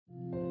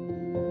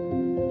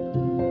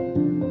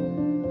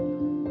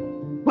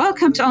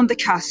Welcome to On the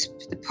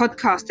Cusp, the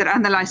podcast that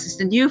analyses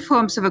the new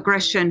forms of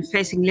aggression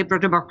facing liberal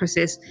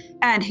democracies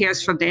and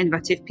hears from the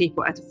innovative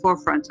people at the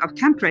forefront of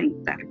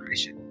countering that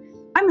aggression.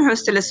 I'm your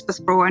host,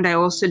 Elisabeth Braw, and I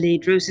also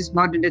lead RUSI's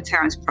Modern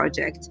Deterrence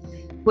Project,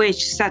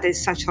 which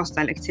studies such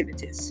hostile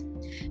activities.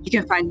 You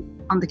can find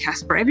On the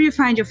Cusp wherever you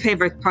find your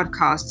favorite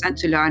podcasts, and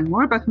to learn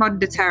more about modern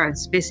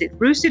deterrence, visit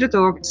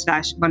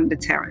rusi.org/modern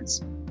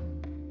deterrence.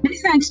 Many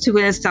thanks to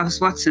Will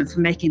Watson for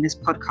making this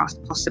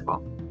podcast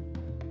possible.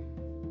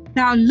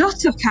 Now,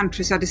 lots of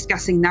countries are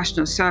discussing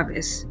national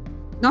service,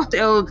 not the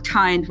old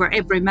kind where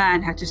every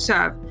man had to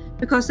serve,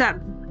 because that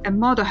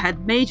model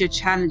had major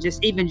challenges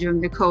even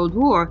during the Cold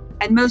War,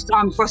 and most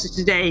armed forces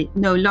today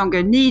no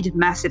longer need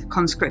massive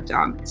conscript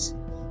armies.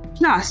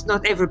 Plus,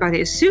 not everybody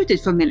is suited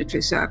for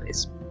military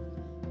service.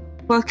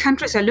 What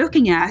countries are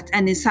looking at,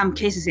 and in some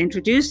cases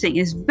introducing,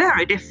 is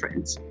very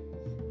different.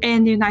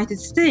 In the United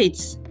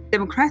States,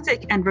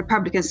 Democratic and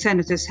Republican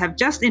senators have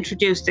just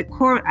introduced the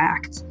CORE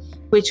Act,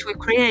 which will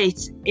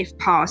create, if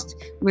passed,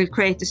 will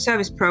create a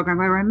service program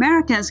where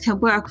Americans can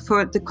work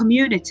for the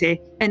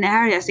community in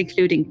areas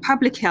including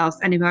public health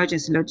and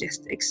emergency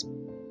logistics.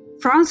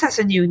 France has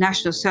a new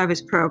national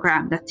service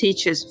program that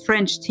teaches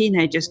French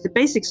teenagers the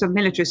basics of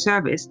military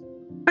service,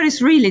 but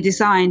it's really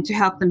designed to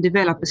help them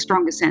develop a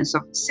stronger sense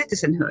of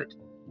citizenhood.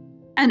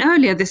 And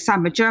earlier this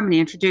summer, Germany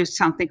introduced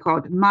something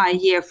called My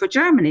Year for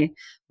Germany,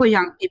 where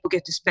young people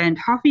get to spend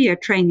half a year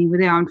training with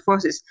the armed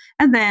forces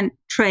and then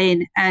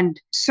train and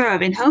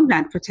serve in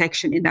homeland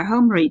protection in their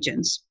home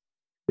regions.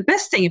 The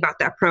best thing about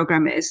that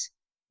program is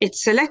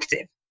it's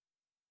selective.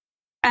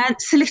 And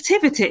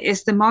selectivity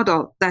is the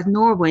model that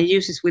Norway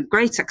uses with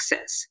great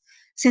success.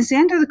 Since the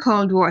end of the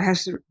Cold War, it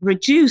has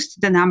reduced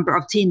the number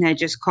of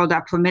teenagers called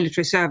up for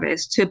military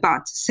service to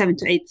about 7,000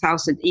 to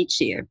 8,000 each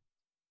year.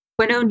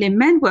 When only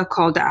men were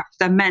called up,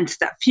 that meant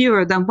that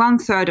fewer than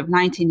 1/3 of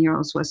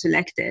 19-year-olds were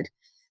selected.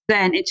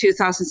 Then in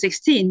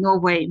 2016,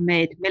 Norway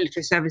made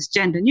military service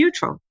gender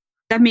neutral.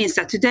 That means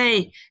that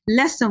today,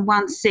 less than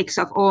 1/6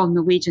 of all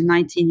Norwegian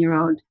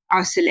 19-year-olds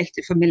are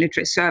selected for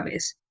military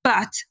service.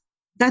 But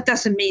that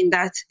doesn't mean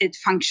that it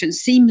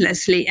functions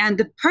seamlessly. And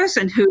the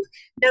person who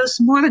knows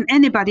more than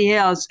anybody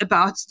else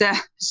about the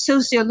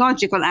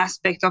sociological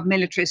aspect of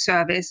military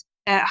service,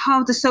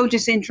 how the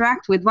soldiers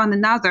interact with one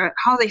another,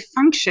 how they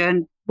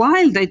function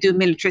while they do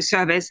military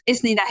service,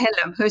 is Nina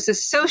Hellum, who is a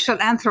social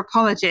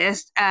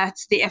anthropologist at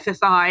the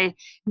FFI,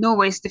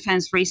 Norway's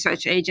Defence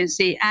Research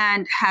Agency,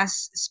 and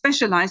has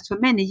specialised for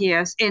many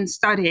years in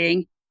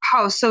studying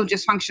how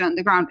soldiers function on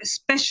the ground,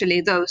 especially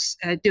those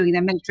doing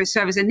their military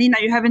service. And Nina,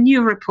 you have a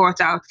new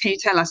report out. Can you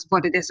tell us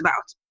what it is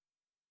about?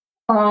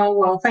 Oh,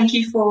 well, thank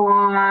you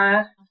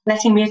for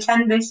letting me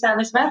attend this,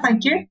 Elisabeth.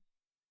 Thank you.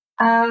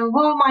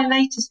 Well, my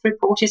latest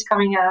report is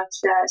coming out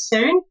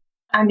soon,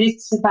 and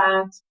it's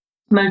about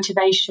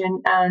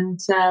motivation and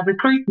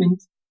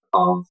recruitment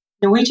of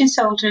Norwegian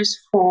soldiers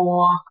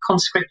for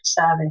conscript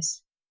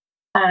service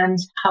and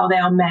how they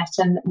are met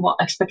and what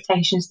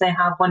expectations they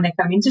have when they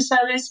come into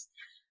service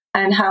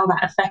and how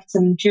that affects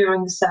them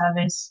during the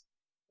service.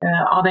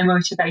 Are they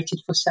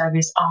motivated for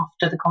service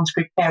after the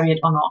conscript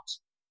period or not?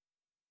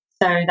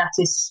 So that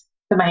is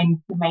the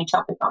main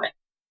topic of it.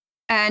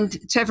 And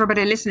to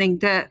everybody listening,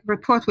 the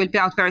report will be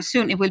out very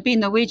soon. It will be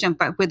in Norwegian,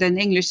 but with an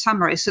English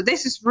summary. So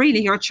this is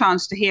really your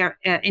chance to hear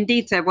in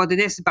detail what it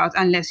is about,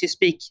 unless you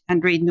speak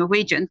and read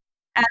Norwegian.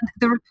 And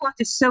the report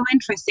is so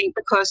interesting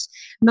because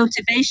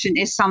motivation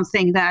is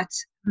something that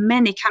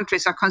many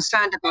countries are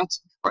concerned about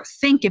or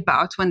think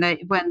about when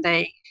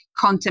they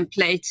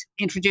contemplate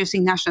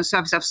introducing national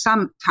service of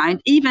some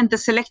kind, even the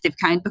selective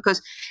kind, because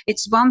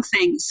it's one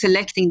thing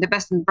selecting the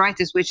best and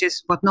brightest, which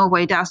is what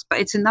Norway does, but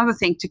it's another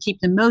thing to keep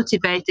them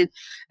motivated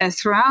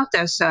throughout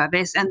their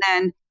service. And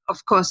then,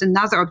 of course,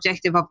 another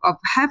objective of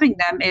having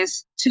them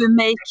is to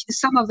make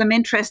some of them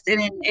interested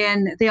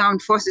in the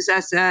armed forces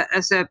as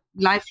a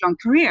lifelong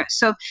career.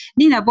 So,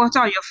 Nina, what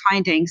are your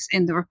findings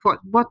in the report?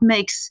 What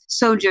makes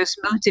soldiers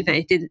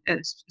motivated,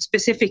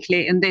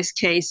 specifically in this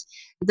case,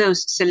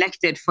 those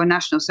selected for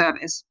national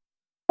service?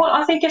 Well,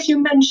 I think, as you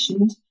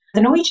mentioned,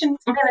 the Norwegian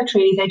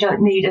military, they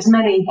don't need as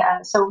many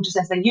soldiers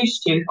as they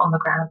used to on the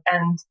ground.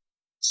 And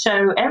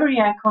so every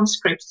year,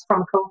 conscripts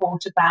from a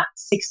cohort of about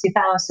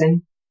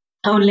 60,000,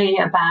 only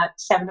about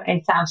 7,000 or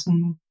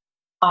 8,000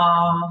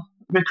 are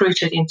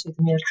recruited into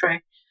the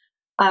military,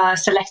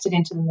 selected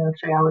into the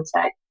military, I would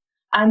say.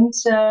 And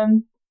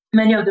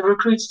many of the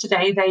recruits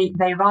today,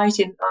 they write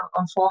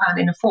on forehand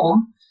in a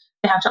form.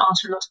 They have to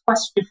answer a lot of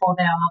questions before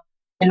they are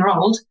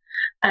enrolled.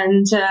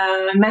 And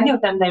many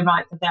of them, they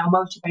write that they are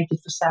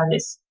motivated for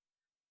service.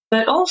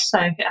 But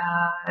also,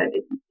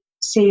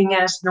 seeing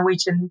as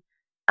Norwegian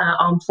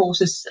armed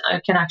forces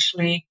can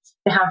actually,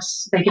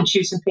 they can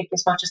choose and pick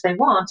as much as they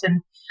want,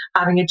 and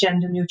having a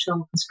gender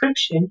neutral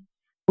conscription,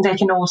 they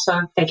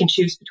can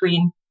choose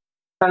between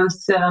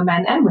both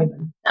men and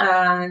women.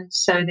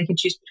 So they can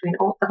choose between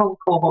the whole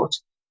cohort.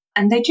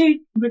 And they do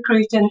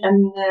recruit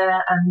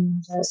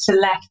and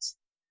select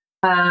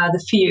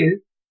the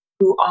few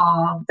who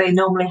they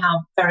normally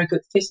have very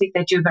good physique.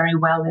 They do very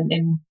well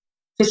in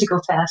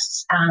physical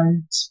tests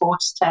and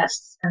sports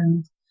tests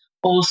and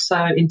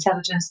also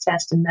intelligence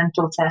tests and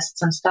mental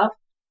tests and stuff.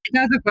 In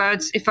other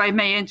words, if I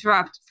may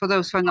interrupt, for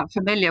those who are not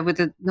familiar with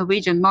the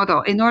Norwegian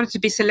model, in order to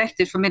be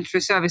selected for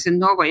military service in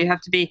Norway, you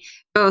have to be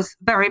both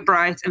very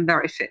bright and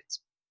very fit.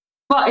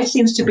 Well, it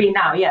seems to be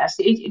now, yes.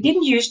 It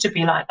didn't used to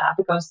be like that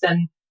because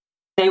then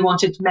they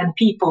wanted many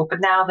people, but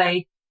now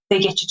they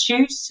get to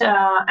choose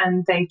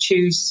and they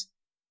choose,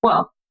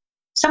 well,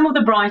 some of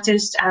the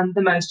brightest and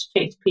the most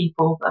fit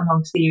people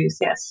amongst the youth,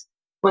 yes.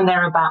 When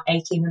they're about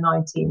 18 or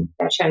 19,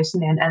 they're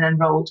chosen and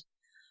enrolled.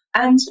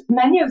 And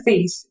many of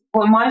these,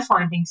 what my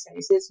findings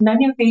says is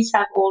many of these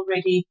have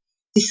already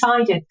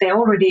decided,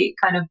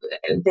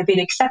 they've been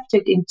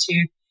accepted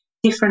into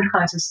different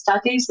kinds of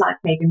studies, like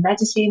maybe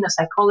medicine or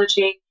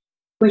psychology,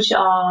 which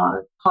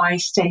are high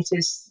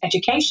status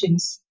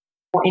educations,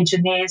 or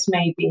engineers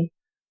maybe.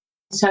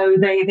 So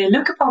they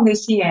look upon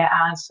this year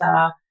as,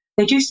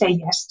 they do say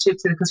yes to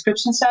the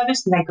conscription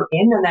service, and they go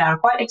in and they are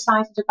quite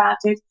excited about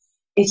it.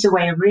 It's a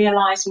way of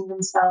realizing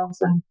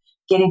themselves and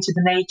getting to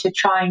the nature,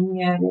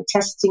 trying,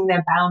 testing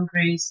their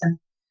boundaries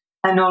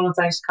and all of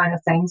those kind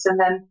of things. And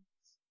then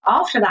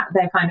after that,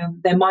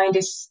 their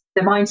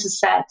minds are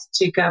set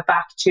to go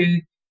back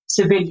to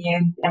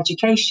civilian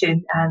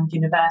education and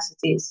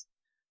universities.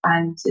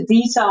 And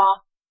these are,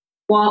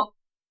 well,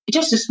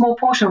 just a small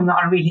portion of them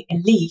are really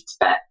elite,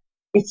 but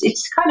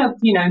it's kind of,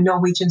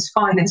 Norwegian's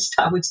finest,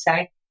 I would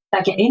say,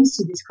 that get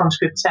into this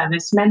conscript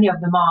service. Many of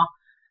them are,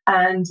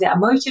 and they are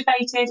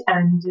motivated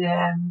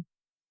and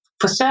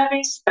for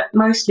service, but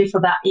mostly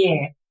for that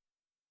year.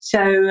 So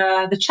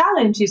the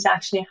challenge is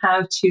actually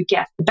how to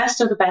get the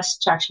best of the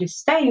best to actually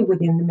stay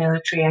within the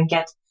military and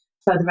get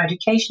further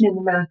education in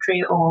the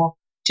military or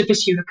to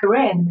pursue a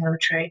career in the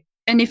military.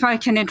 And if I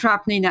can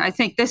interrupt, Nina, I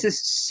think this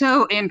is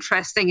so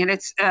interesting, and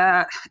it's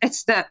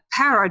the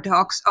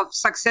paradox of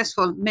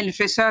successful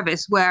military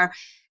service, where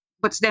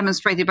what's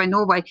demonstrated by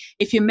Norway,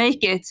 if you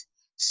make it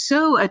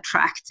so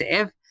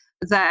attractive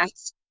that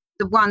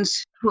the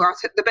ones who are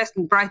the best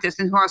and brightest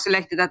and who are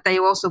selected, that they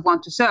also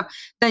want to serve,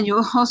 then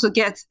you also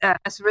get,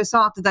 as a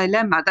result, the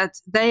dilemma that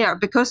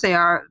because they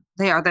are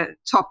the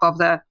top of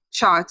the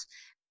chart,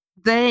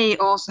 they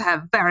also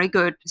have very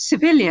good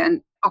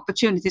civilian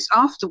opportunities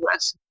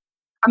afterwards.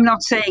 I'm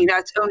not saying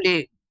that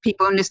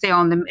people only stay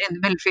on in the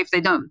military if they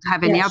don't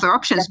have any other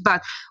options,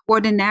 but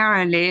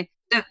ordinarily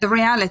the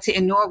reality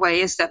in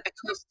Norway is that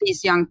because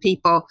these young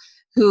people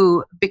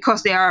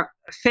because they are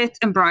fit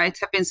and bright,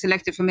 have been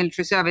selected for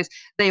military service,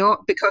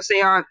 because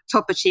they are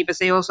top achievers,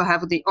 they also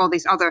have all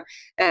these other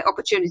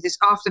opportunities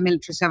after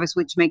military service,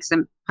 which makes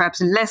them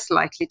perhaps less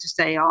likely to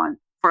stay on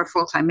for a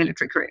full-time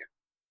military career.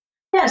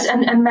 Yes,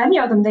 and many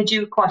of them, they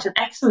do quite an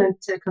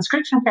excellent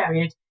conscription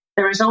period.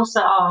 The results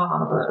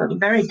are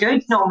very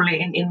good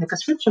normally in the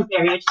conscription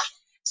period.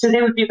 So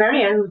they would be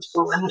very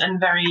eligible and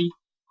very,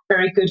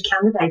 very good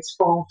candidates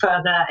for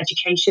further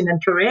education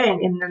and career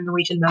in the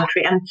Norwegian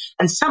military.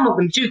 And some of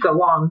them do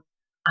go on.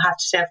 I have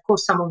to say, of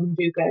course, some of them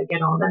do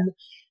get on.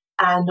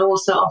 And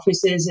also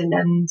officers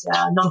and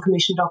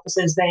non-commissioned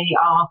officers, they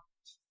are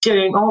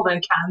doing all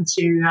they can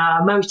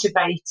to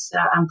motivate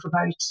and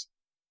promote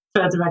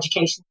further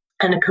education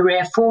and a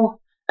career for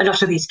a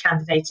lot of these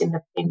candidates in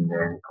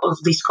of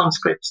these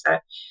conscripts.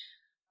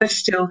 But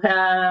still,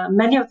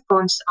 many of the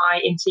ones I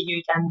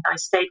interviewed and I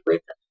stayed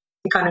with,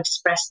 they kind of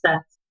expressed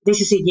that this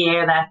is a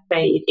year that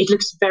it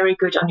looks very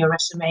good on your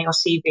resume or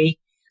CV.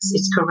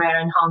 It's career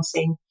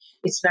enhancing.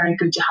 It's very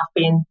good to have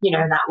been,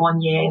 that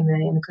 1 year in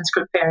the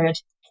conscript period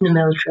in the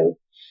military.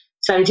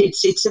 So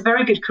it's a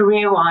very good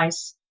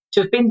career-wise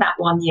to have been that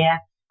 1 year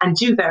and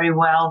do very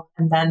well,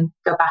 and then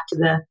go back to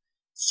the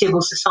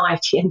civil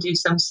society and do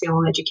some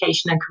civil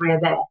education and career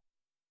there.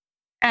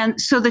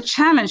 And so the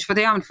challenge for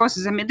the armed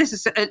forces, this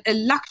is a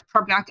luck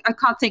problem. I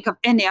can't think of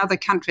any other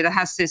country that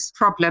has this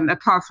problem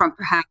apart from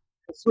perhaps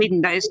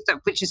Sweden,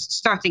 which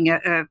is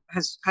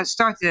has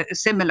started a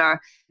similar,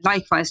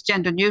 likewise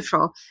gender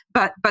neutral.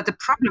 But the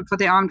problem for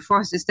the armed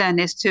forces then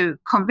is to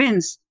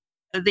convince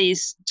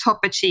these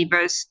top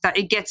achievers that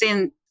it gets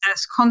in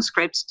as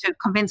conscripts, to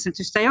convince them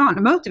to stay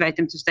on, motivate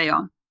them to stay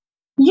on.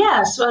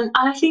 Yes, and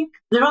I think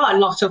there are a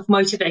lot of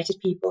motivated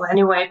people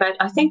anyway, but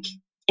I think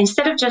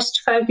instead of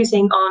just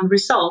focusing on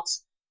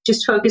results,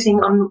 just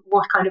focusing on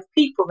what kind of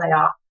people they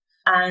are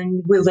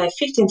and will they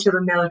fit into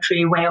the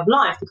military way of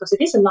life, because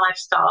it is a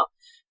lifestyle.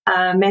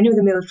 Many of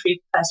the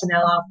military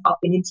personnel I've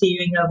been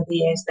interviewing over the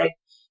years,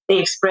 they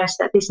express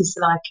that this is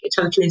like a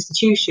total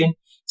institution.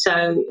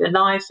 So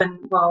life and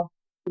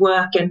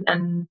work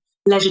and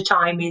leisure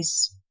time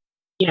is,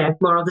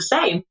 more of the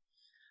same.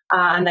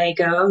 And they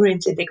go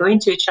into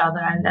each other,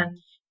 and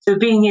so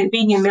being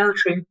in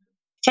military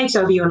takes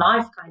over your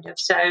life kind of.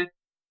 So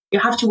you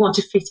have to want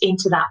to fit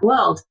into that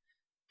world,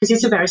 because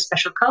it's a very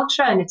special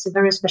culture and it's a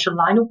very special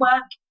line of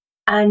work.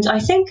 And I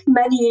think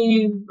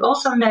many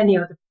of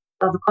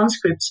the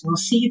conscripts will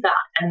see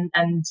that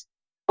and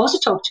also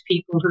talk to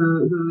people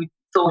who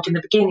thought in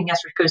the beginning,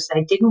 as because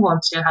they didn't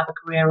want to have a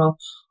career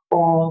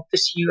or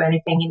pursue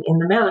anything in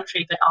the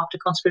military, but after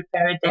conscript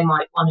period they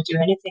might want to do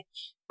anything,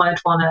 might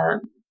want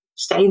to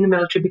stay in the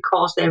military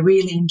because they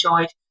really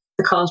enjoyed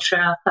the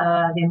culture,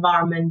 the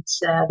environment,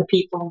 the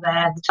people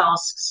there, the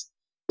tasks,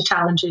 the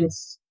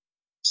challenges.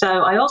 So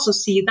I also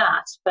see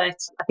that, but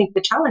I think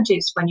the challenge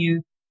is when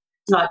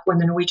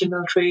the Norwegian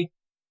military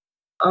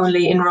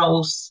only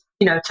enrolls,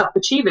 top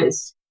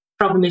achievers.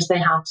 Problem is they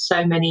have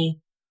so many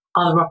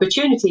other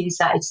opportunities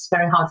that it's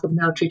very hard for the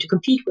military to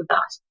compete with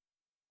that.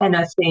 And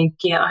I think,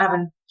 I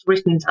haven't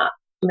written that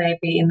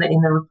maybe in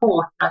the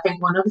report, but I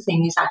think one other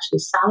thing is actually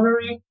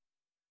salary.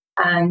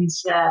 And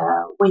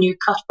when you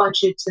cut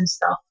budgets and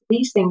stuff,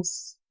 these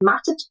things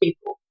matter to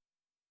people.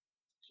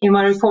 In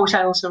my report,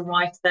 I also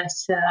write that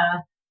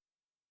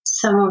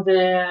some of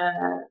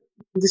the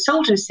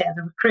soldiers there,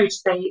 the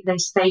recruits, they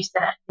state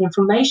that the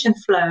information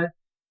flow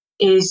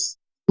is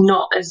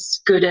not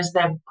as good as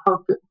they're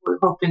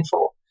hoping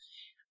for.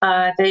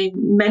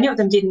 Many of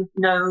them didn't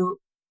know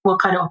what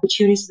kind of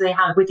opportunities they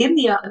had within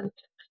the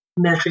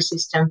military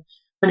system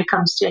when it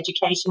comes to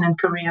education and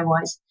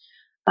career-wise.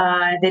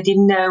 They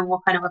didn't know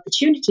what kind of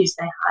opportunities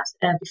they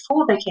had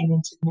before they came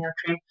into the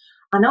military.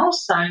 And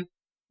also,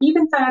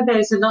 even though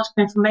there's a lot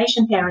of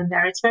information here and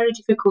there, it's very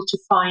difficult to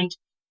find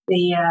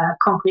the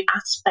concrete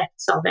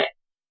aspects of it.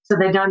 So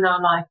they don't know,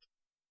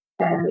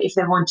 if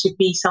they want to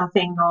be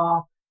something,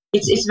 or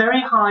it's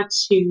very hard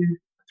to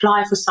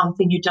apply for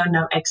something you don't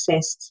know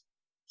exists.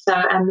 So,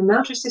 and the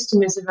military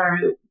system is a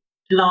very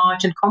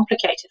large and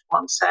complicated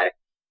one. So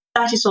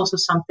that is also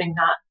something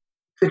that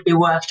could be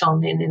worked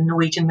on in the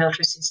Norwegian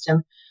military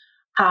system,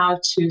 how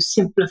to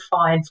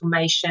simplify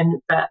information,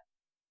 but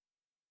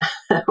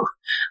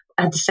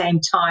at the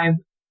same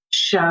time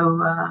show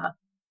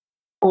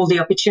all the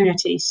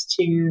opportunities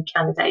to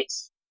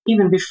candidates,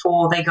 even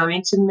before they go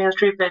into the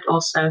military, but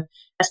also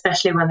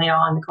especially when they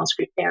are in the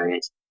conscript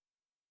period.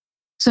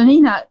 So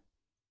Nina,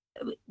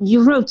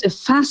 you wrote a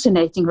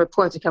fascinating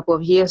report a couple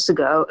of years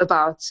ago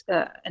about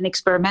an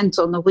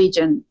experimental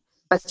Norwegian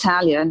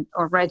battalion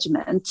or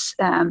regiment,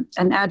 an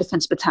air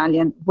defense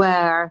battalion,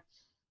 where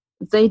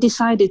they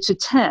decided to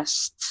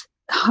test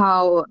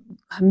how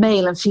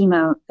male and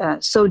female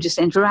soldiers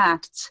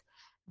interact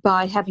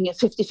by having a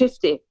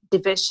 50-50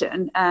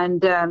 division.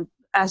 And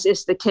as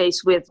is the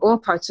case with all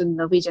parts of the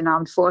Norwegian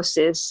armed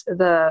forces,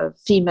 the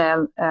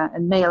female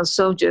and male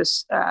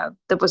soldiers,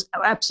 there was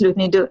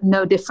absolutely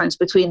no difference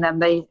between them.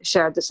 They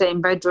shared the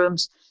same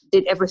bedrooms,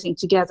 did everything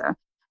together.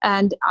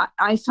 And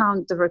I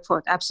found the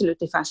report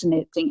absolutely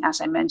fascinating,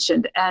 as I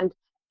mentioned. And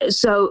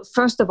so,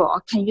 first of all,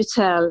 can you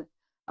tell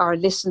our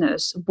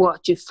listeners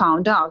what you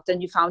found out?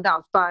 And you found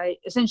out by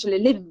essentially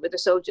living with the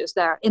soldiers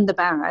there in the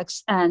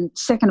barracks. And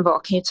second of all,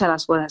 can you tell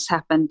us what has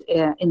happened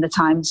in the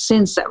time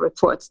since that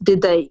report?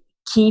 Did they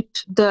keep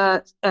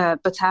the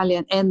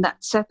battalion in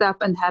that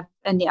setup, and have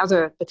any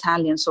other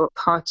battalions or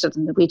parts of the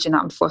Norwegian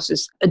armed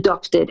forces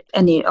adopted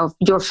any of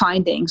your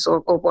findings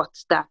or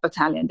what that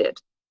battalion did?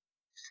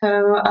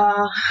 So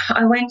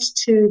I went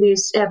to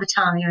this air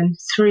battalion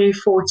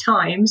 3-4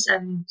 times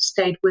and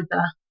stayed with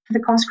the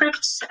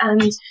conscripts,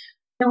 and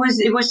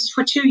it was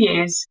for 2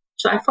 years.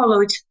 So I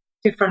followed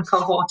different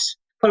cohorts,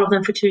 followed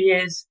them for 2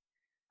 years,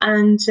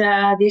 and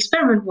the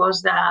experiment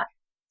was that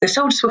the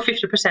soldiers were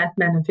 50%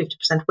 men and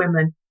 50%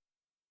 women,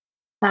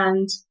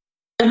 and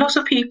a lot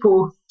of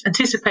people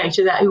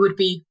anticipated that it would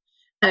be,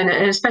 and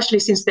especially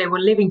since they were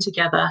living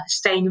together,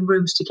 staying in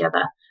rooms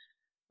together.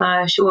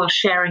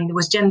 Sharing, there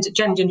was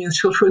gender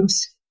neutral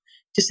rooms,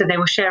 just so they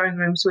were sharing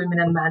rooms, women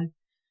and men,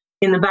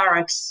 in the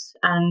barracks.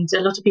 And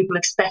a lot of people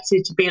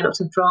expected it to be a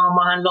lot of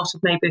drama, a lot of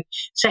maybe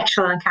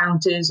sexual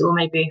encounters, or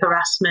maybe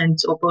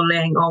harassment or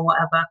bullying or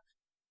whatever.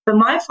 But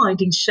my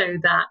findings show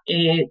that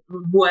it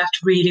worked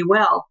really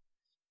well.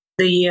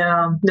 The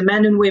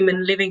men and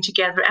women living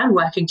together and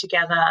working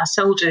together as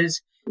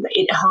soldiers,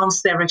 it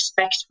enhanced their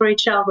respect for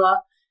each other.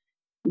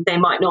 They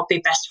might not be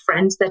best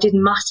friends, that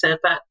didn't matter,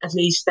 but at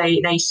least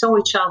they saw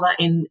each other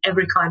in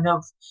every kind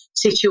of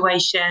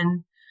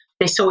situation.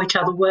 They saw each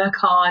other work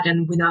hard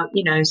and without,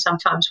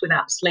 sometimes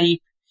without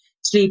sleep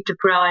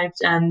deprived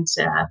and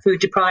food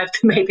deprived,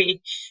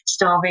 maybe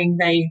starving.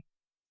 They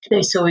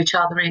saw each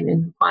other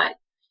in quite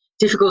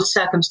difficult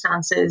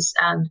circumstances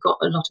and got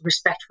a lot of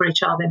respect for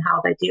each other and how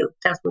they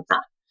dealt with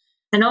that.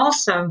 And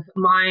also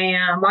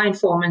my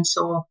informants,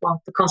 or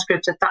the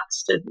conscripts at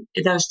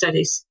those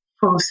studies,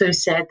 also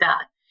said that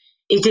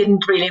it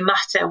didn't really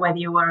matter whether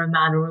you were a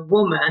man or a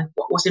woman.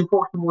 What was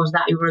important was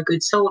that you were a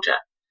good soldier.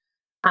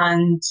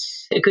 And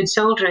a good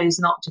soldier is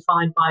not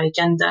defined by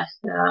gender,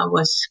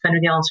 was kind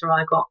of the answer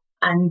I got.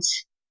 And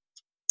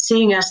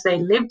seeing as they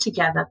lived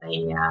together,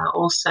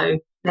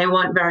 they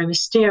weren't very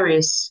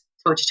mysterious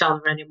towards each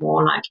other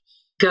anymore. Like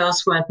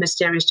girls weren't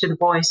mysterious to the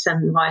boys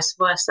and vice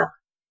versa.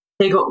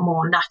 They got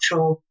more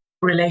natural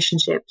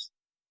relationships.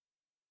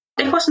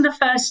 It wasn't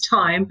the first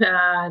time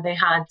they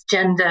had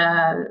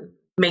gender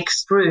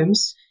mixed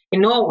rooms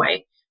in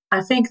Norway.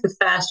 I think the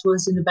first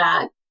was in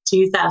about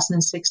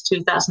 2006,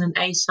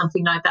 2008,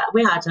 something like that.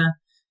 We had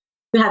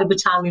a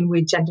battalion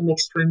with gender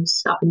mixed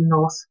rooms up in the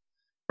north,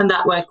 and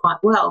that worked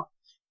quite well.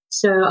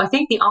 So I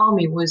think the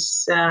army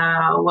was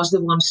the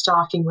one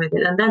starting with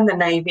it, and then the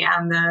navy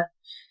and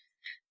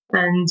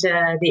and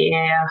the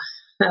air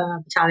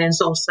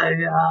battalions also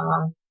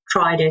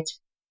tried it.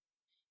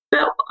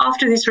 But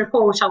after this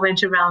report, I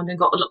went around and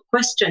got a lot of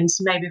questions,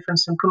 maybe from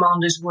some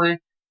commanders where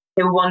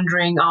they were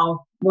wondering,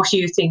 what do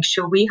you think?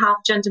 Should we have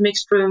gender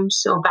mixed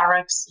rooms or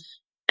barracks?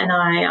 And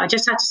I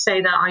just had to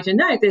say that I don't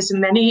know. There's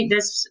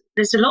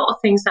a lot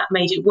of things that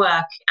made it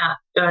work at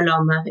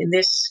Erlama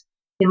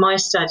in my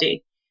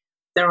study.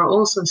 There are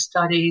also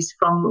studies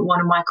from one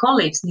of my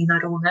colleagues, Nina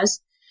Hellum,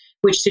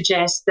 which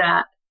suggest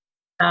that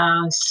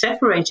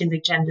separating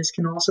the genders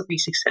can also be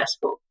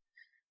successful.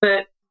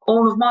 But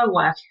all of my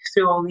work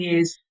through all the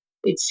years,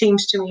 it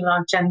seems to me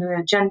like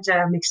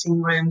gender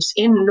mixing rooms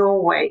in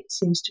Norway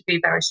seems to be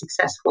very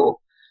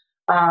successful.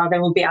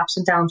 There will be ups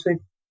and downs with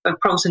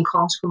pros and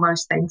cons for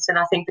most things. And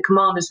I think the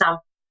commanders have,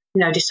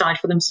 decide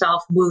for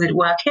themselves, will it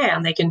work here?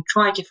 And they can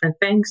try different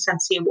things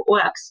and see what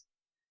works.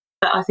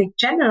 But I think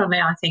generally,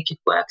 it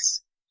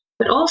works.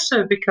 But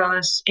also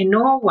because in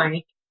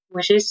Norway,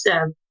 which is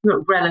a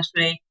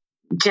relatively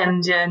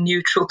gender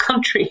neutral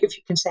country, if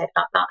you can say it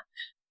like that,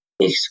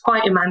 it's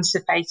quite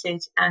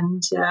emancipated,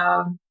 and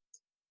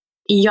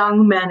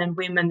young men and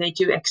women, they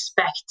do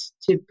expect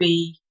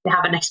they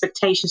have an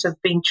expectations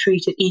of being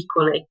treated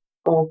equally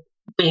or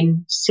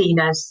being seen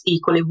as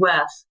equally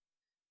worth,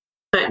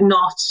 but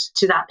not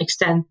to that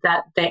extent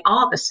that they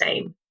are the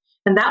same.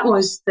 And that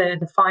was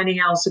the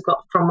finding I also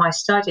got from my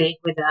study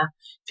with a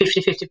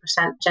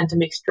 50% gender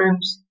mixed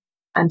rooms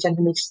and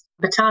gender mixed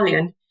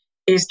battalion,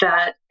 is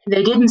that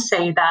they didn't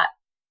say that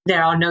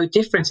there are no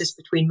differences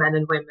between men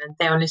and women.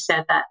 They only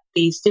said that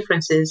these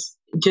differences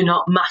do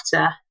not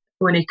matter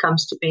when it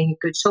comes to being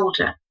a good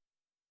soldier.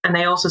 And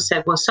they also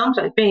said, well,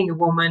 sometimes being a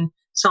woman,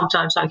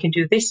 sometimes I can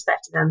do this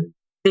better than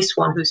this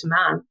one who's a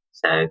man.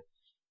 So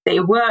they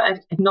were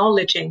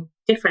acknowledging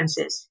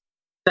differences,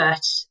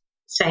 but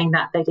saying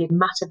that they didn't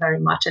matter very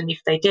much. And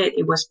if they did,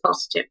 it was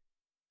positive.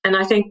 And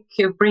I think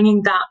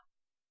bringing that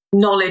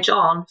knowledge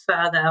on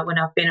further when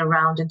I've been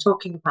around and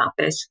talking about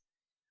this,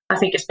 I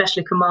think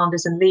especially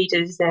commanders and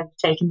leaders, they've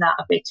taken that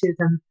a bit to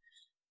them.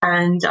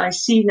 And I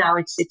see now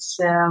it's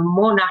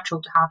more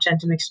natural to have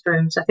gender mixed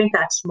rooms. I think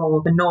that's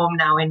more the norm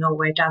now in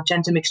Norway, to have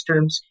gender mixed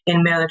rooms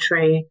in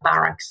military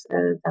barracks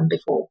than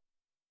before.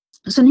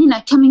 So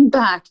Nina, coming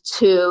back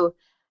to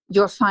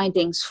your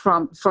findings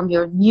from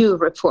your new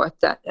report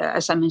that,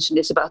 as I mentioned,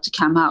 is about to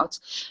come out,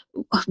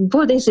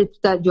 what is it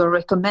that you're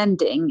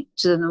recommending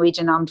to the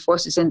Norwegian Armed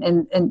Forces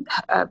and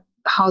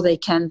how they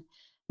can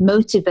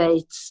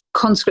motivate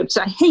conscripts?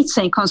 I hate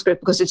saying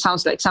conscript because it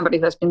sounds like somebody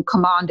who has been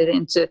commanded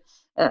into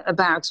a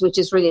barracks, which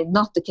is really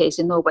not the case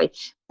in Norway,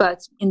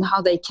 but in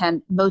how they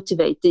can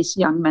motivate these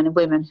young men and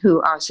women who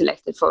are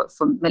selected for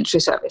military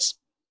service.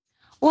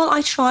 Well,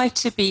 I try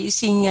to be,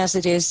 seeing as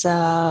it is,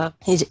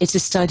 it's a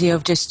study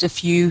of just a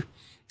few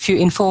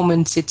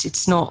informants.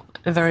 It's not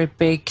a very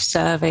big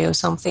survey or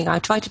something. I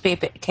try to be a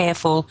bit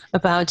careful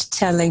about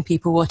telling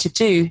people what to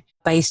do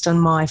based on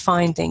my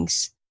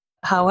findings.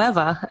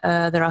 However,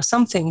 there are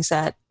some things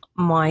that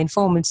my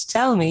informants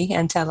tell me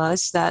and tell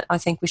us that I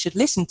think we should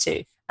listen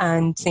to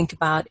and think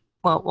about,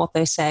 well, what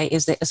they say.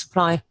 Does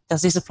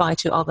this apply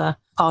to other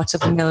parts of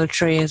the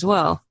military as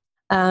well?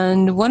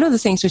 And one of the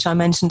things which I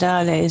mentioned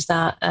earlier is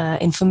that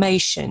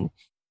information.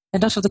 A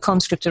lot of the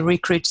conscript or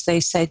recruits, they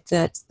said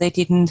that they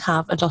didn't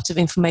have a lot of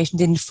information,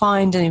 didn't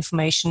find the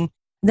information.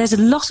 There's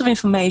a lot of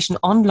information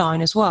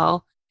online as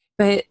well,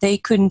 but they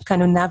couldn't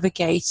kind of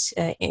navigate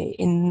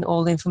in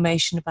all the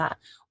information about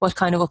what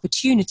kind of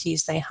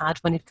opportunities they had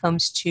when it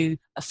comes to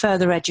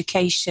further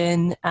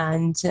education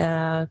and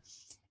a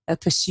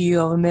pursuit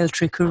of a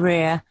military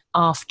career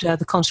after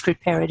the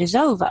conscript period is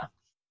over.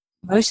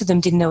 Most of them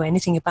didn't know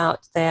anything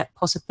about their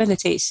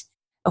possibilities,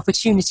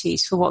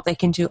 opportunities for what they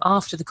can do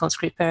after the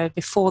conscript period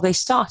before they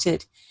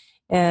started,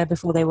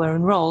 before they were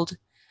enrolled.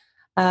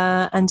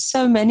 And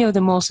so many of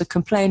them also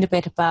complained a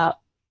bit about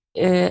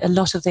a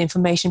lot of the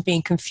information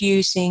being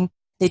confusing.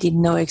 They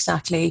didn't know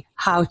exactly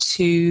how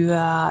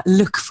to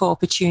look for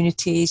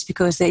opportunities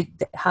because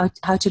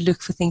how to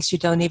look for things you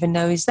don't even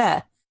know is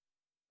there.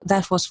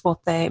 That was what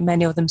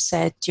many of them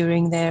said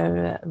during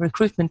their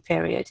recruitment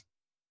period.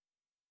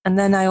 And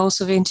then I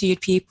also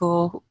interviewed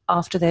people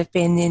after they've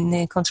been in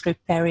the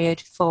conscript period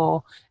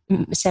for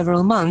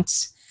several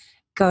months,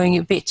 going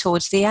a bit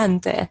towards the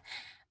end there.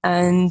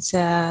 And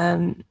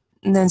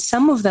then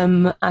some of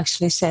them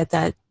actually said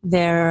that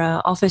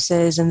their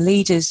officers and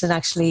leaders had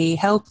actually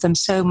helped them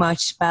so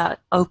much about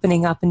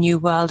opening up a new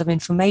world of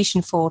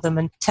information for them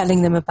and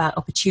telling them about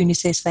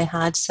opportunities they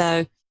had.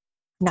 So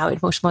now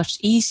it was much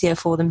easier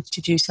for them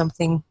to do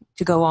something,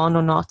 to go on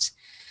or not.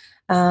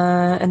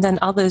 And then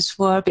others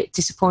were a bit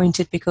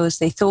disappointed because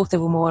they thought there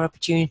were more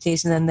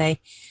opportunities, and then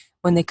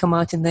when they come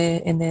out in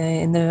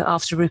the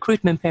after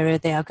recruitment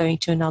period, they are going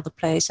to another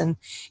place and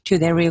to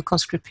their real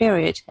conscript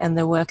period and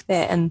their work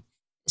there. And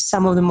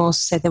some of them also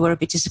said they were a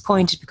bit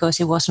disappointed because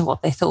it wasn't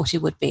what they thought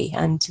it would be,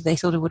 and they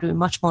thought it would be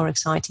much more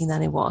exciting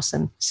than it was.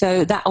 And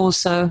so that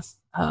also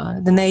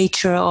the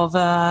nature of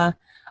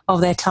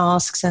their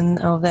tasks and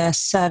of their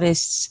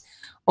service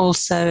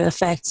also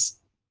affects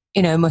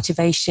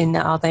motivation.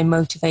 Are they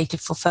motivated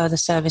for further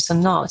service or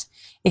not?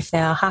 If they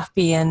are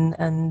happy and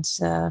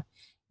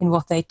in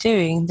what they're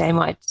doing, they're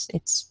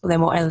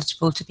more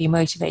eligible to be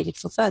motivated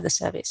for further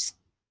service.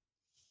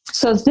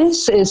 So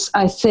this is,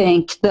 I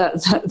think,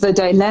 the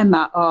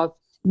dilemma of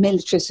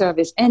military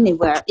service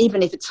anywhere,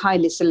 even if it's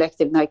highly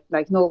selective,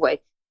 like Norway.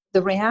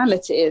 The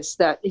reality is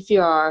that if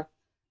you are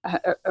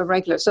a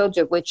regular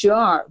soldier, which you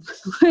are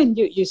when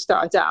you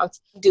start out,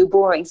 do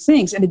boring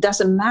things, and it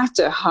doesn't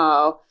matter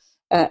how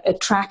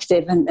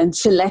attractive and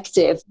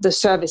selective the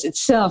service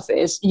itself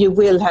is, you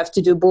will have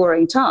to do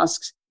boring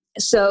tasks.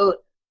 So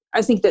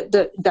I think that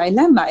the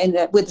dilemma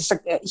with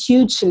a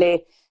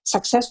hugely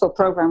successful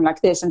program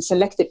like this and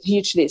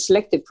hugely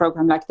selective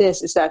program like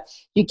this is that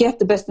you get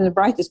the best and the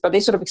brightest, but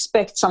they sort of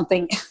expect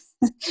something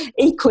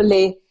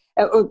equally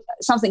or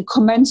something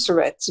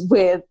commensurate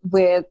with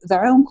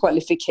their own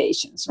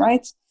qualifications,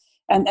 right?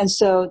 And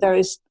so there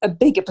is a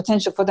bigger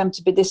potential for them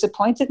to be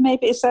disappointed,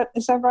 maybe. Is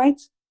that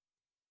right?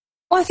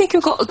 Well, I think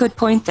you've got a good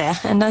point there.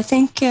 And I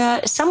think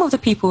some of the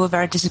people were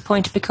very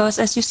disappointed because,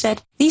 as you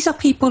said, these are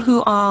people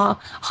who are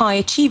high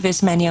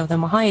achievers. Many of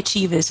them are high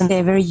achievers, and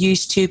they're very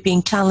used to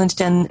being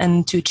challenged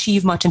and to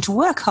achieve much and to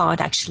work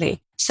hard,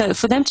 actually. So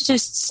for them to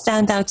just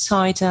stand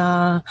outside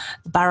the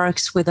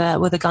barracks with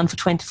a gun for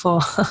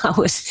 24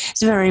 hours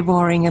is very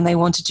boring, and they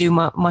want to do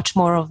much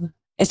more of,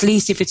 at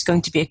least if it's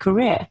going to be a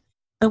career.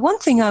 But one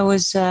thing I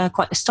was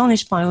quite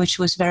astonished by, which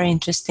was very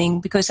interesting,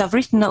 because I've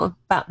written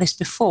about this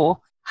before,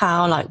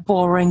 how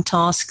boring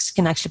tasks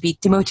can actually be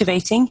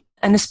demotivating.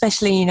 And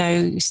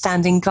especially,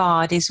 standing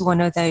guard is one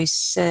of those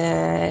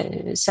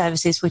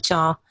services which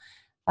are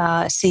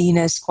seen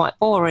as quite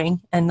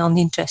boring and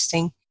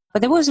uninteresting.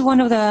 But there was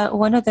one of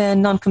the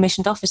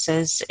non-commissioned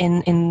officers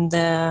in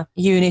the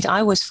unit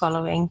I was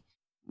following.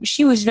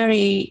 She was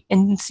very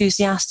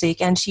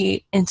enthusiastic, and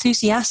she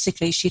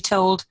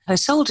told her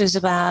soldiers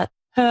about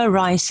her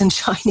rise and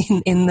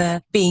shine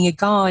in being a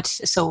guard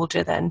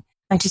soldier then.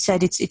 And she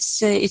said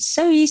it's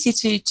so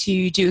easy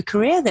to do a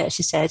career there,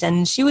 she said.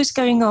 And she was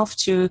going off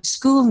to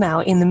school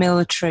now in the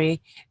military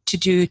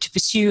to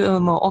pursue a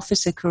more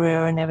officer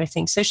career and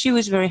everything. So she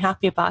was very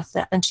happy about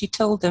that. And she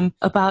told them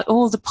about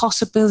all the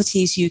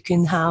possibilities you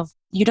can have.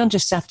 You don't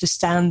just have to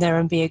stand there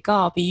and be a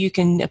guard, but you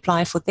can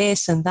apply for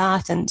this and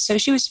that. And so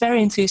she was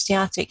very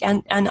enthusiastic,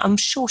 and I'm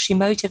sure she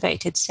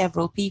motivated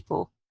several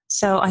people.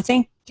 So I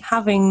think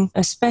having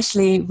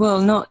especially,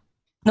 not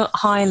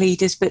high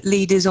leaders, but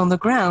leaders on the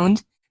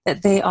ground,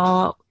 that they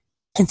are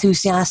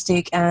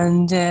enthusiastic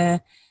and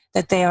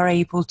that they are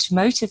able to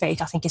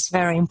motivate, I think is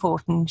very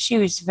important. She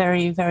was a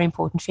very, very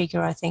important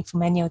figure, I think, for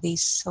many of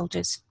these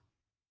soldiers.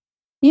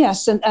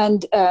 Yes,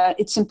 and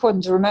it's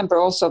important to remember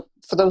also,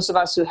 for those of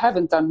us who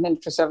haven't done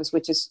military service,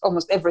 which is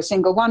almost every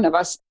single one of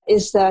us,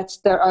 is that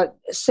there are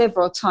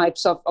several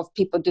types of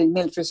people doing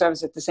military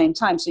service at the same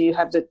time. So you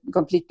have the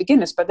complete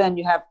beginners, but then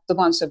you have the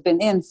ones who have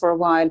been in for a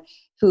while,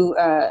 who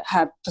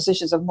have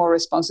positions of more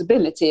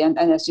responsibility. And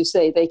as you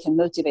say, they can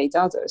motivate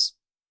others.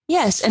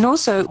 Yes, and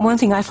also one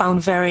thing I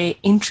found very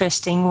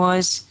interesting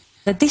was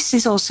that this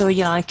is also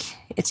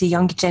it's a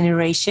younger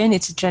generation.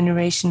 It's a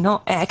generation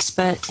not X,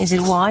 but is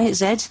it Y,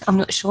 Z? I'm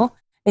not sure.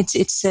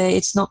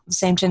 It's not the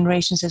same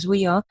generations as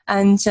we are.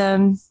 And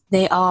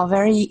they are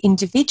very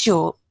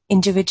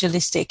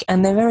individualistic,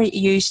 and they're very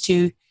used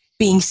to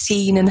being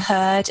seen and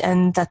heard,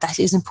 and that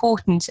is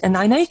important. And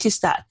I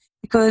noticed that,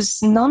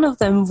 because none of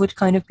them would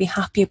kind of be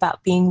happy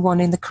about being one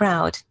in the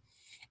crowd.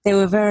 They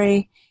were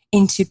very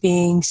into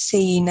being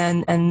seen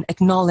and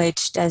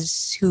acknowledged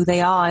as who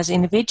they are as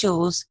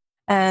individuals.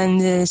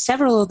 And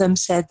several of them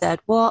said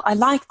that, well, I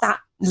like that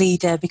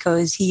leader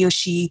because he or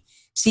she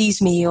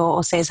sees me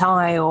or says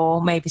hi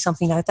or maybe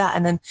something like that.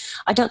 And then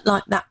I don't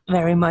like that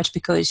very much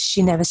because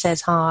she never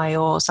says hi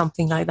or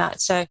something like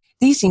that. So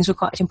these things were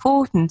quite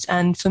important.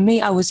 And for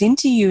me, I was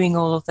interviewing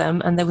all of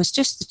them, and there was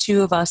just the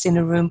two of us in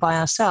a room by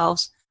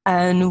ourselves.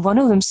 And one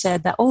of them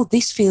said that, oh,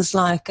 this feels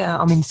like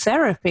I'm in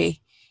therapy.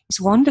 It's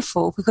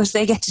wonderful because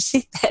they get to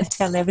sit there and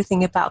tell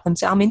everything about them.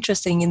 So I'm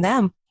interested in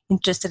them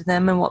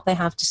and what they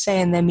have to say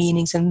and their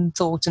meanings and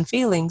thoughts and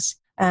feelings.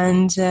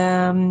 And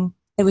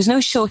there was no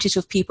shortage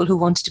of people who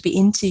wanted to be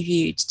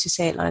interviewed, to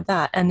say it like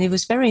that. And it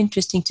was very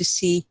interesting to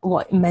see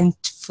what it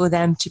meant for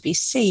them to be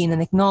seen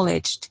and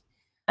acknowledged.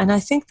 And I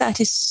think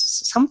that is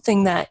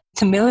something that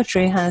the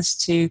military has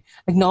to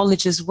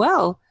acknowledge as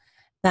well.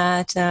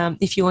 That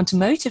if you want to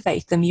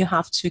motivate them, you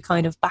have to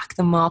kind of back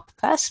them up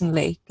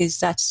personally, because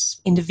that's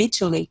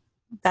individually,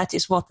 that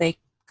is what they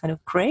kind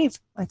of crave,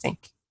 I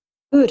think.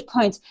 Good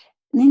point.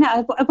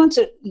 Nina, I want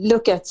to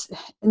look at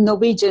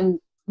Norwegian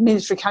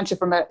military culture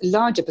from a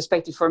larger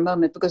perspective for a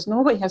moment, because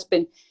Norway has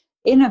been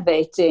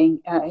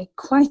innovating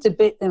quite a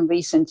bit in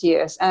recent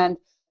years. And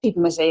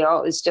people may say,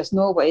 oh, it's just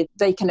Norway.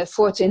 They can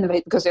afford to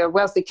innovate because they're a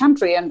wealthy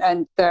country and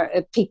there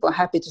are people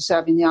happy to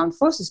serve in the armed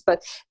forces.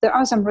 But there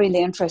are some really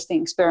interesting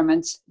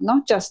experiments,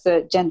 not just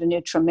the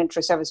gender-neutral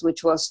military service,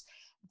 which was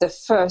the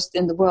first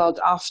in the world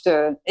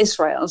after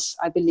Israel's,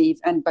 I believe.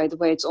 And by the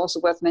way, it's also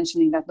worth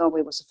mentioning that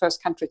Norway was the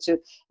first country to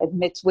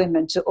admit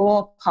women to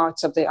all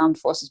parts of the armed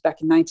forces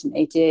back in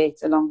 1988,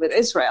 along with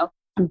Israel.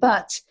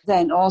 But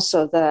then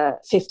also the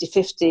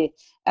 50-50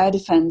 Air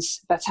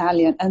Defence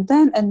Battalion. And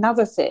then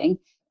another thing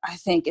I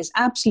think is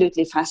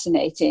absolutely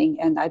fascinating,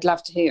 and I'd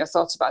love to hear your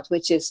thoughts about,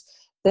 which is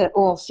the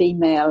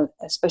all-female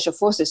Special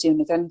Forces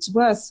unit. And it's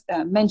worth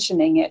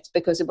mentioning it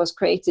because it was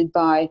created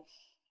by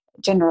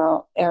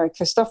General Erik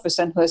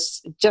Kristoffersen, who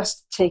has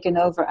just taken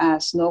over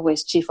as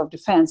Norway's Chief of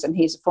Defence, and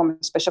he's a former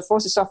Special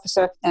Forces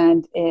officer,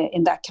 and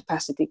in that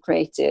capacity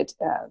created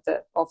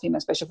the all-female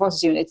Special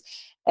Forces unit,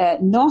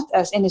 not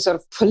as any sort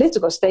of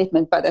political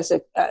statement, but as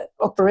an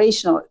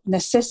operational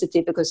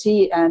necessity, because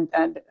he and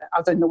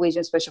other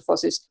Norwegian Special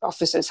Forces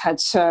officers had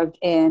served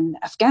in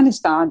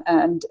Afghanistan,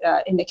 and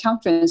in the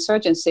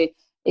counterinsurgency,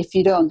 if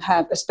you don't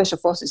have a Special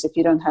Forces, if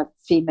you don't have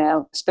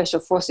female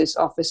Special Forces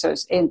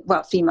officers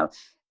female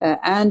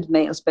and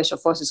male Special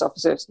Forces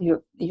officers,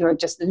 you're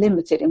just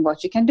limited in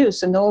what you can do.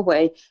 So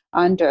Norway,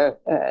 under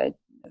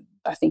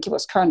I think it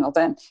was Colonel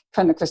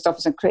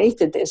Kristoffersen,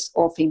 created this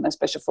all-female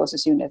Special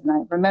Forces unit. And I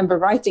remember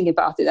writing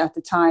about it at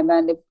the time,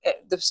 and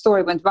the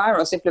story went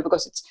viral simply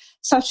because it's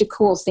such a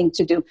cool thing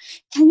to do.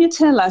 Can you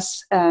tell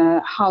us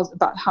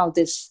how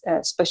this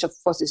Special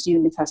Forces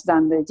unit has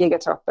done, the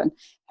Jägertroppen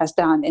has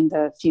done in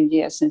the few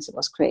years since it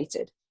was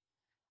created?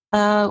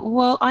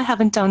 Well, I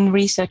haven't done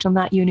research on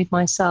that unit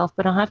myself,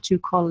 but I have two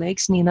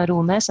colleagues, Nina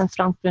Hellum and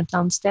Frank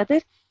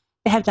Brundtlandsteder.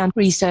 They have done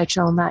research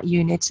on that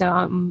unit, so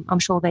I'm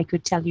sure they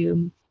could tell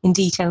you in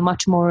detail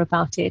much more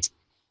about it.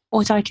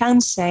 What I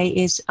can say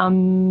is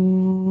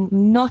I'm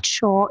not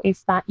sure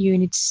if that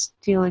unit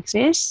still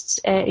exists.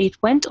 It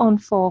went on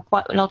for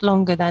quite a lot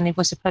longer than it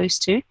was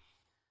supposed to.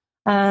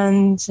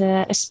 And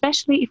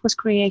especially it was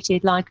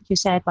created, like you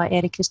said, by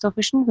Erik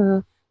Kristoffersen, who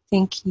I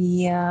think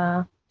he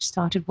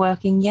started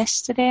working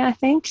yesterday, I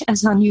think,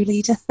 as our new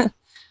leader.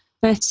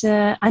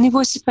 And it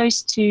was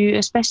supposed to,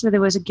 especially there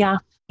was a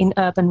gap in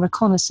urban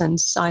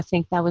reconnaissance. I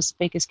think that was the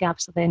biggest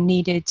gap. So they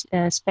needed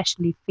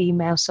especially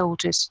female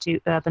soldiers to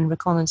do urban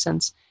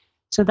reconnaissance.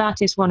 So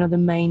that is one of the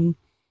main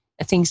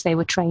things they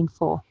were trained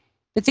for.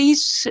 But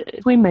these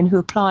women who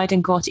applied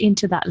and got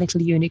into that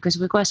little unit, because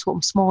it was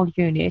a small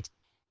unit,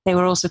 they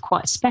were also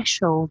quite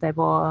special. They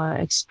were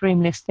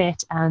extremely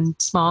fit and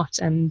smart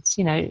and,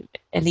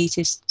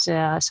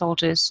 elitist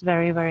soldiers,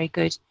 very, very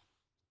good.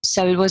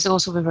 So it was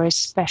also a very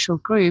special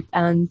group.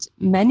 And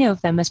many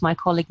of them, as my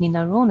colleague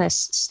Nina Hellum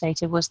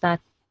stated, was that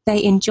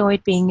they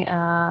enjoyed being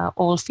an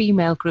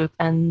all-female group,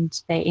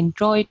 and they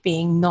enjoyed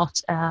being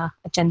not a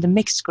gender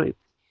mixed group,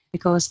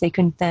 because they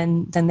could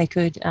then they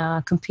could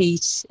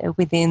compete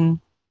within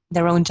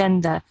their own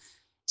gender.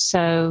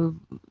 So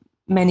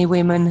many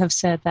women have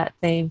said that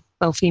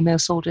female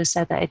soldiers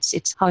said that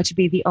it's hard to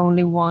be the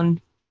only one.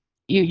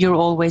 You're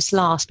always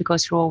last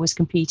because you're always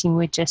competing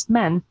with just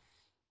men.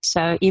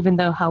 So even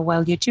though how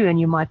well you do and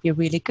you might be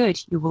really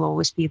good, you will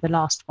always be the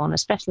last one,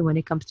 especially when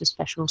it comes to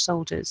special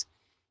soldiers.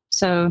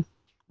 So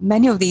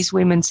many of these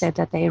women said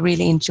that they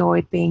really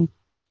enjoyed being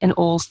an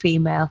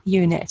all-female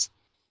unit.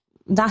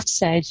 That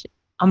said,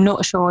 I'm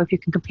not sure if you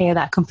can compare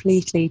that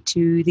completely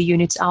to the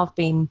units I've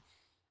been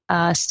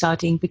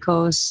studying,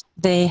 because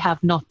they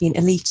have not been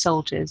elite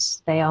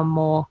soldiers. They are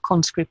more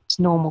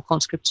normal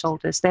conscript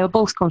soldiers. They are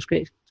both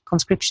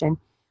conscription.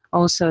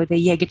 Also, the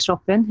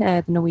Jägertroppen,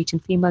 the Norwegian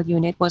female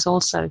unit, was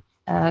also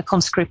a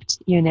conscript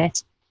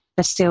unit,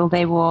 but still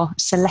they were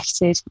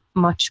selected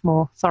much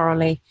more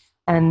thoroughly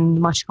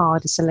and much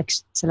harder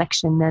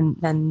selection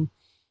than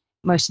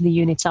most of the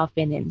units I've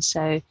been in.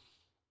 So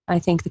I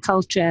think the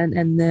culture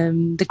and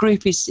the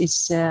group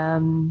is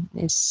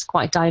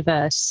quite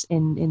diverse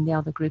in the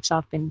other groups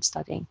I've been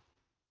studying.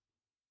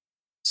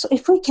 So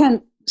if we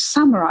can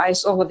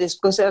summarize all of this,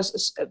 because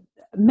there's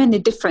many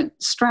different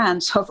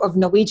strands of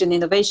Norwegian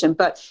innovation,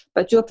 but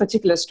your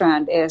particular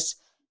strand is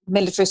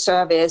military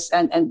service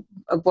and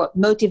what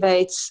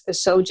motivates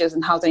soldiers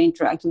and how they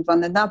interact with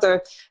one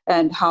another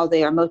and how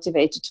they are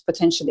motivated to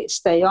potentially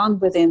stay on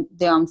within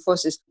the armed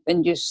forces.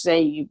 And you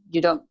say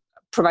you don't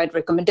provide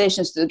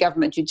recommendations to the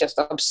government, you just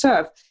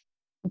observe.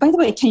 By the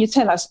way, can you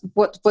tell us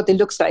what it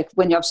looks like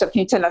when you observe?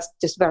 Can you tell us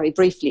just very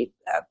briefly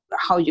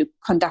how you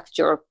conduct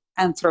your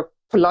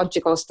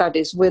anthropological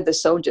studies with the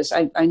soldiers?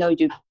 I know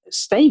you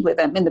stay with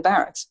them in the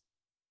barracks.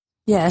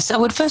 Yes, I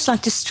would first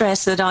like to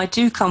stress that I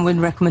do come with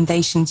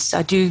recommendations.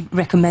 I do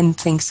recommend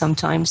things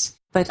sometimes,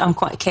 but I'm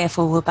quite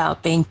careful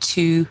about being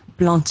too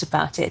blunt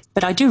about it.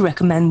 But I do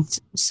recommend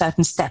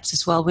certain steps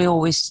as well.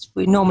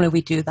 We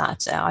normally do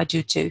that. I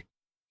do too.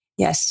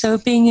 Yes, so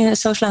being a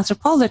social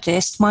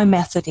anthropologist, my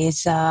method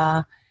is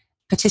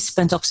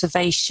participant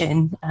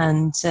observation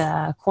and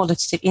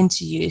qualitative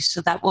interviews.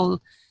 So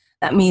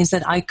that means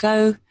that I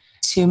go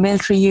to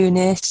military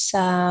units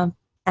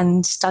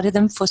and study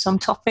them for some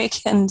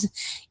topic. And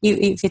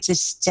if it's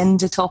a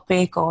gender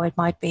topic, or it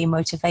might be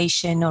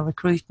motivation or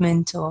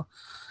recruitment or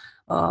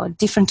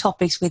different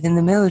topics within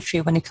the military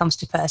when it comes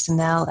to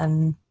personnel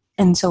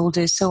and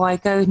soldiers. So I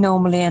go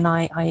normally and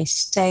I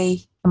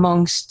stay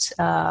amongst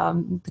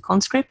the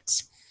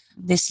conscripts.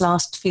 This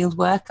last field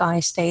work, I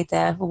stayed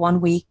there for 1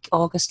 week,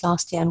 August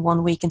last year, and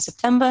 1 week in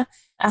September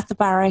at the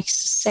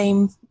barracks.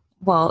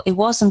 It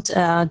wasn't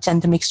a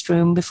gender mixed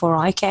room before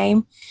I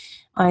came.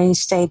 I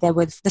stayed there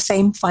with the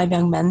same 5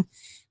 young men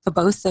for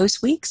both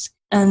those weeks,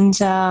 and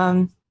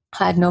I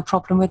had no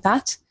problem with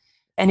that.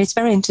 And it's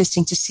very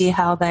interesting to see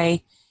how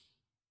they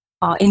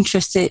are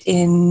interested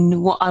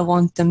in what I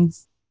want them,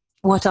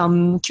 what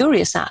I'm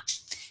curious at.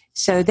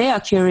 So they are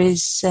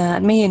curious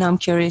at me, and I'm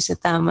curious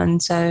at them,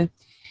 and so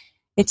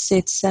it's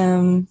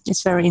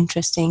very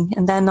interesting.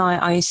 And then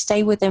I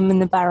stay with them in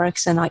the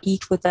barracks, and I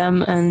eat with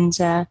them, and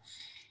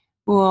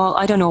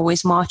I don't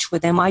always march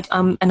with them.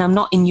 I'm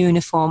not in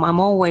uniform. I'm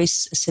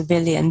always a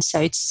civilian,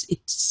 so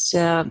it's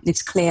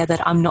clear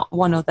that I'm not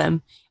one of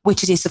them.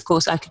 Which it is, of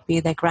course. I could be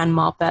their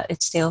grandma, but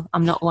it's still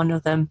I'm not one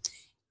of them.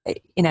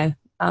 You know,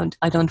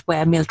 I don't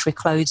wear military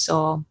clothes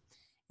or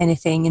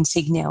anything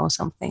insignia or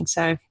something.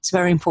 So it's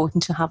very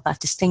important to have that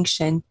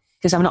distinction,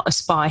 because I'm not a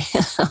spy.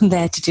 I'm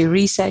there to do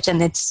research,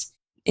 and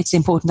it's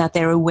important that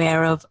they're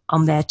aware of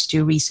I'm there to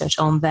do research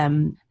on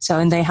them. So,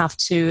 and they have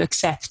to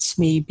accept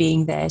me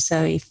being there.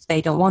 So if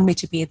they don't want me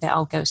to be there,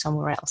 I'll go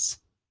somewhere else.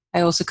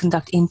 I also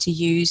conduct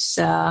interviews,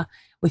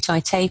 which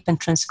I tape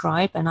and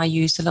transcribe, and I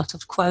use a lot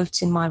of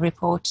quotes in my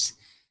reports.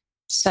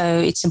 So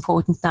it's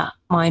important that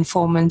my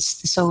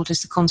informants, the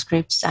soldiers, the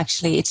conscripts,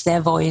 actually it's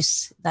their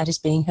voice that is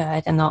being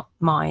heard and not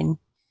mine.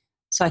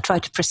 So I try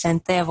to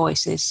present their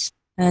voices,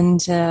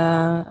 and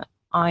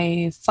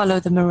I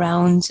follow them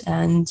around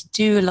and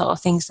do a lot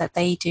of things that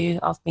they do.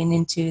 I've been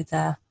into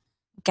the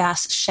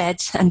gas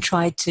shed and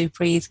tried to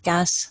breathe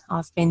gas.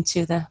 I've been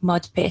to the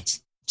mud pit.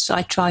 So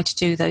I try to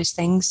do those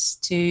things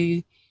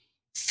to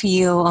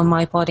feel on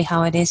my body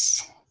how it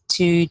is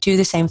to do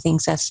the same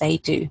things as they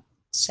do.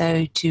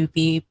 So to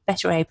be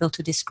better able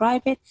to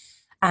describe it.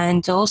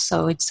 And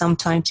also it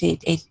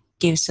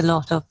gives a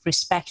lot of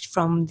respect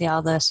from the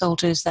other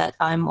soldiers that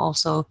I'm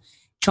also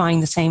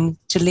trying the same,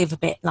 to live a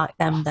bit like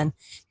them, than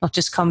not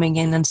just coming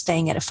in and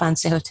staying at a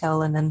fancy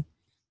hotel and then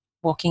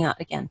walking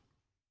out again.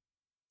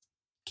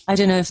 I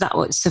don't know if that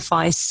would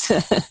suffice.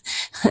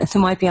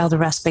 There might be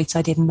other aspects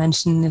I didn't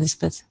mention,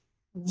 Elisabeth.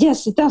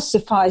 Yes, it does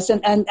suffice.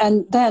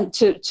 And then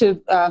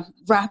to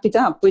wrap it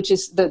up, which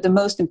is the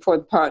most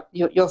important part,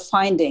 your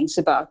findings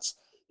about,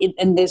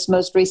 in this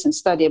most recent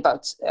study,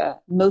 about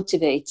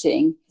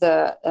motivating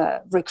the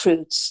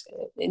recruits,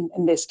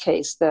 in this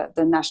case, the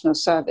national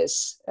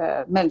service,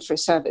 military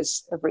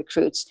service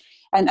recruits.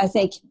 And I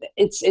think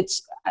it's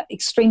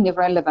extremely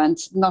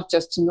relevant, not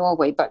just to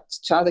Norway, but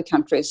to other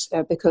countries,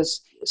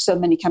 because so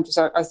many countries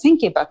are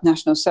thinking about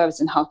national service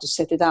and how to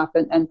set it up.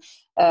 And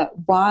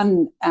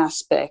one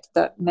aspect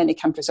that many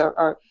countries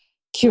are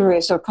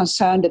curious or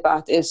concerned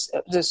about is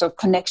the sort of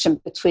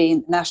connection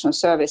between national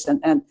service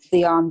and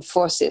the armed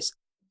forces.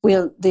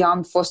 Will the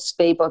armed forces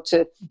be able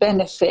to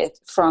benefit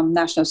from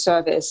national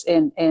service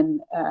in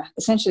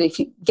essentially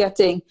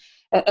getting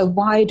a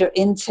wider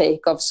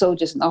intake of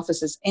soldiers and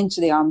officers into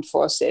the armed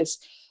forces?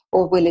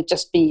 Or will it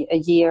just be a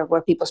year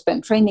where people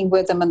spend training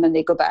with them and then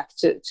they go back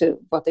to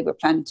what they were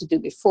planning to do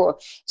before?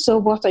 So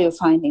what are your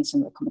findings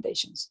and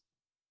recommendations?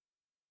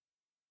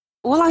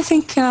 Well, I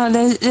think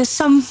there's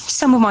some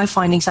of my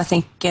findings I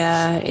think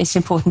it's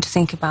important to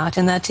think about,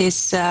 and that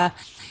is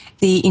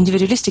the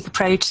individualistic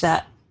approach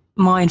that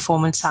my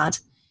informants had.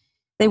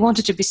 They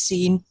wanted to be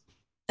seen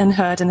and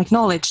heard and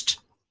acknowledged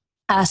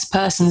as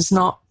persons,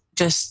 not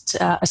just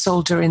a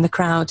soldier in the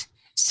crowd.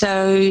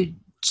 So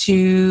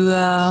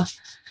to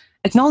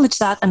acknowledge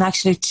that, and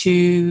actually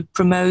to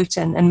promote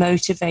and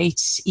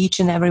motivate each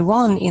and every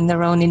one in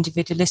their own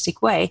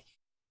individualistic way,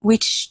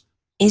 which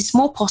is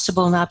more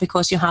possible now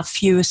because you have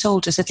fewer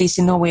soldiers, at least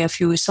in Norway,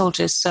 fewer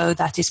soldiers. So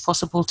that is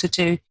possible to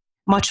do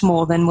much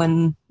more than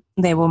when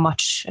there were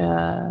much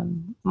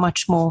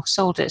more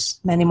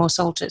soldiers, many more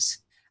soldiers.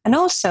 And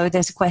also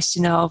there's a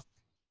question of,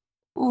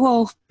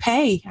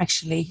 pay,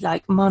 actually,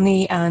 like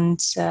money, and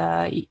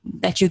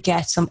that you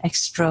get some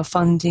extra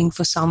funding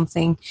for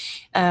something,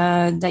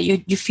 that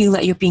you feel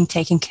that you're being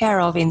taken care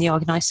of in the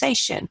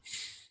organization,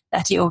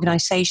 that the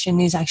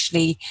organization is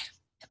actually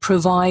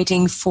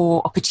providing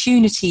for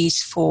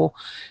opportunities for,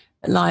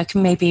 like,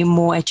 maybe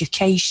more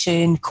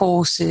education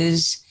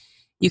courses.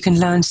 You can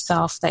learn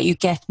stuff that you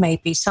get.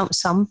 Maybe some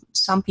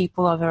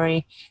people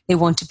they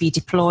want to be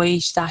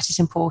deployed. That is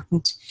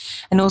important.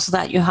 And also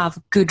that you have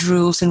good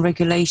rules and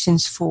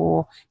regulations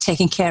for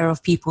taking care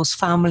of people's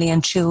family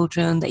and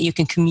children, that you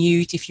can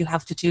commute if you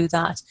have to do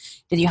that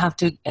you have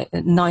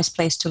a nice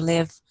place to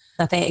live,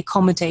 that they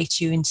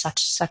accommodate you in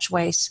such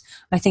ways.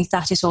 I think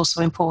that is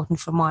also important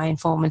for my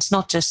informants,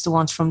 not just the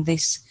ones from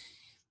this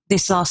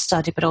last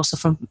study, but also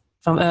from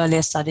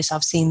earlier studies.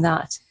 I've seen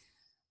that.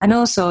 And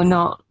also,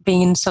 not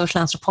being a social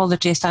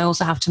anthropologist, I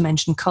also have to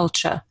mention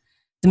culture.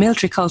 The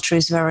military culture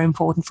is very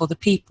important for the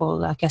people.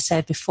 Like I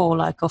said before,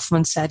 like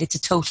Goffman said, it's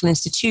a total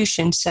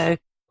institution. So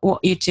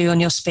what you do on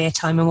your spare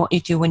time and what you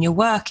do when you're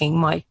working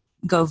might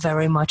go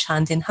very much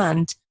hand in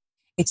hand.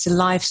 It's a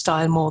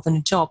lifestyle more than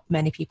a job,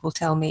 many people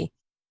tell me.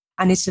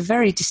 And it's a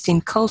very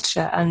distinct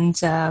culture. And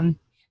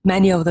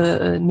many of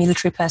the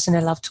military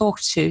personnel I've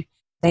talked to,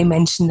 they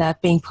mention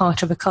that being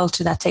part of a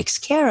culture that takes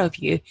care of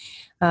you,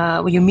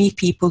 where you meet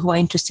people who are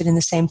interested in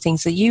the same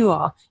things that you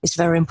are, is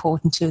very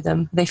important to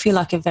them. They feel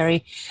like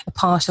a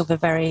part of a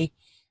very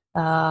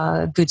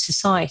good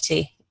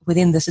society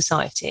within the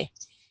society.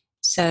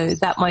 So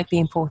that might be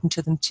important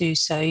to them too.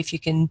 So if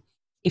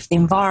the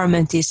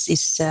environment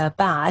is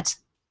bad,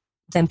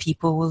 then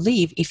people will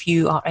leave. If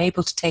you are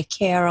able to take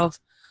care of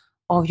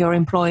your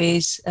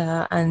employees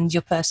and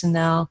your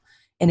personnel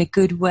in a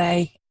good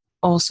way,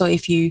 also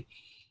if you,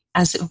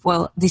 as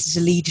well, this is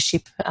a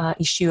leadership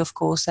issue, of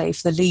course. So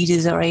if the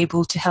leaders are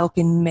able to help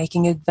in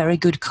making a very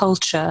good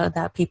culture,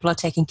 that people are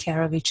taking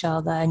care of each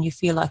other and you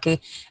feel like a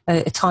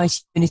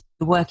tight unit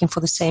working for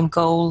the same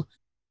goal,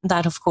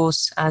 that, of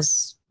course,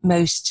 as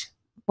most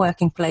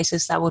working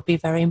places, that would be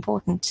very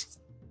important.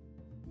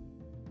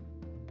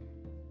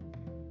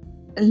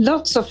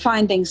 Lots of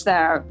findings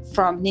there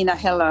from Nina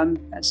Hellum,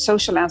 a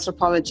social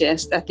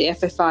anthropologist at the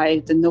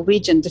FFI, the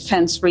Norwegian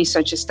Defence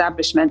Research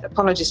Establishment.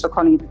 Apologies for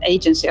calling it an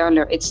agency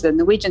earlier. It's the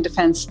Norwegian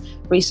Defence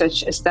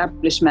Research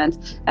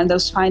Establishment. And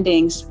those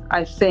findings,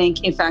 I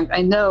think, in fact,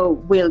 I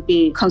know will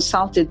be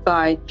consulted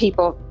by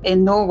people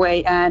in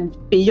Norway and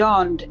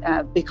beyond,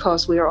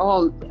 because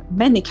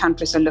many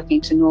countries are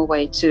looking to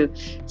Norway to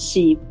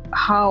see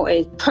how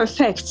it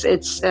perfects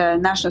its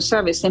national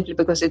service, simply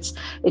because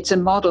it's a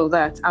model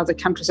that other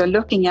countries are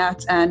looking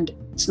at, and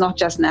it's not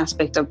just an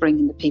aspect of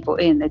bringing the people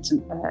in.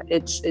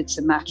 It's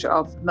a matter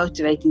of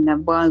motivating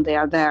them while they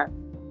are there.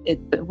 It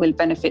will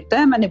benefit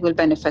them and it will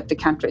benefit the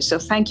country. So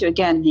thank you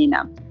again,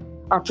 Nina.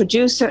 Our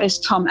producer is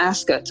Tom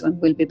Ascott,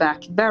 and we'll be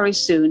back very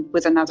soon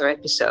with another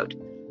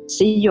episode.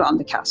 See you on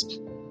the cusp.